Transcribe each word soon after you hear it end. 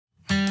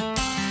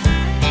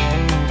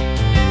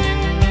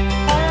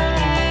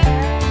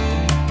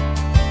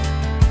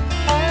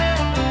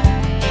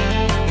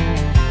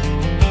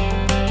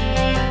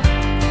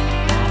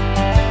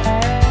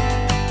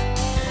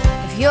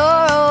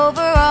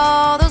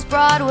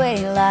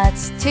highway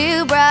lights,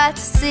 too bright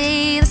to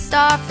see the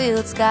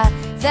star-filled sky.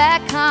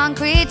 That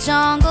concrete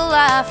jungle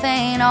life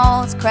ain't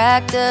all it's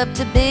cracked up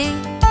to be.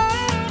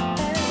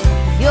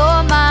 If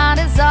your mind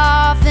is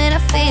off in a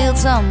field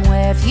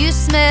somewhere, if you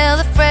smell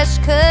the fresh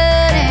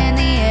cut in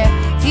the air,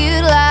 if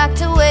you'd like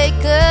to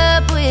wake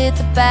up with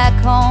a back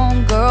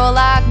home girl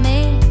like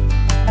me,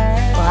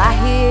 well, I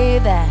hear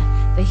that,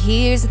 but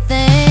here's the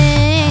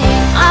thing,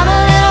 I'm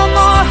a little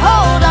more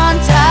hold on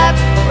type.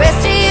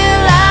 Rest of your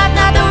life,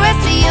 not the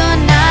rest of your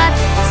night.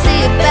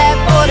 See a back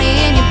 40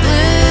 in your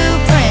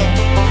blueprint,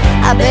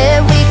 I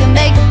bet we can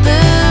make a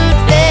boot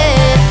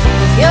fit.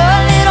 If you're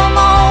a little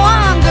more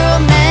one girl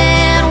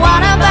man,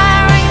 wanna buy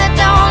a ring that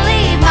don't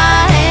leave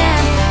my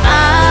hand,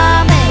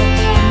 I'm in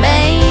the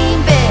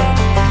main bed,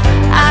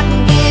 I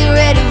can get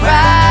ready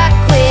right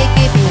quick.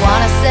 If you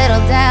wanna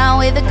settle down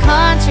with a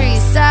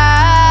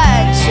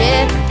countryside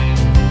chick,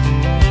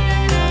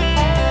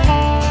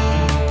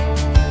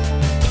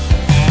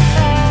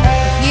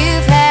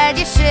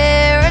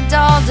 share a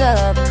dolled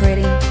up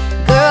pretty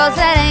girls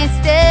that ain't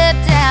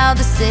stepped out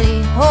the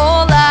city.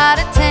 Whole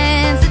lot of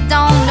tens that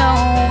don't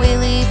know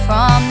Willie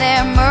from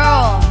their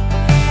Merle.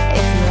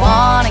 If you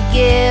wanna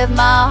give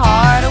my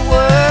heart a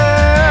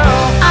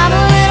whirl, I'm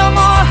a little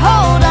more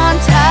hold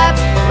on type.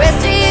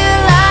 Rest of your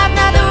life,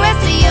 not the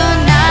rest of your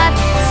night.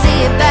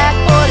 See it back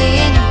 40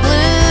 in your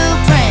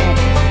blueprint,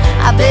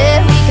 I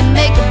bet we can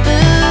make a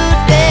boot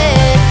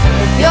bed.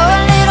 If you're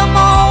a little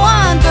more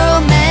one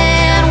girl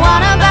man,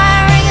 wanna buy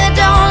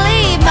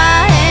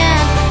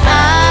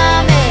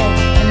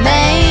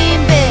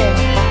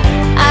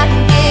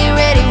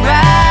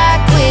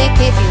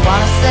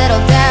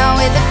settle down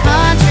with a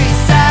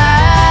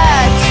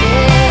countryside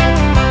chick,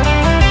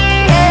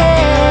 yeah.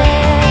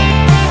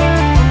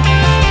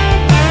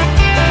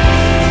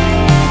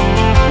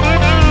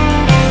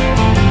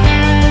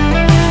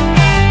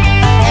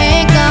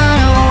 Ain't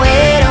gonna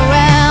wait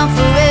around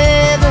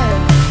forever,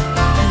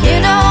 you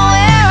know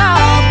where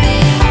I'll be.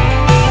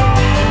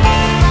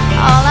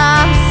 All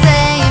I'm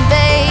saying,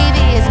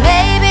 baby, is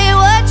maybe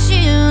what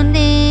you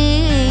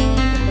need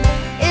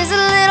is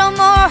a little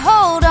more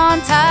hold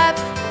on type.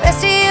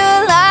 Rest of your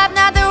life,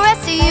 not the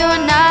rest of your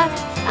night.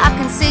 I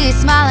can see you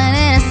smiling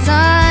in a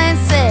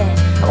sunset,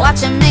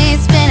 watching me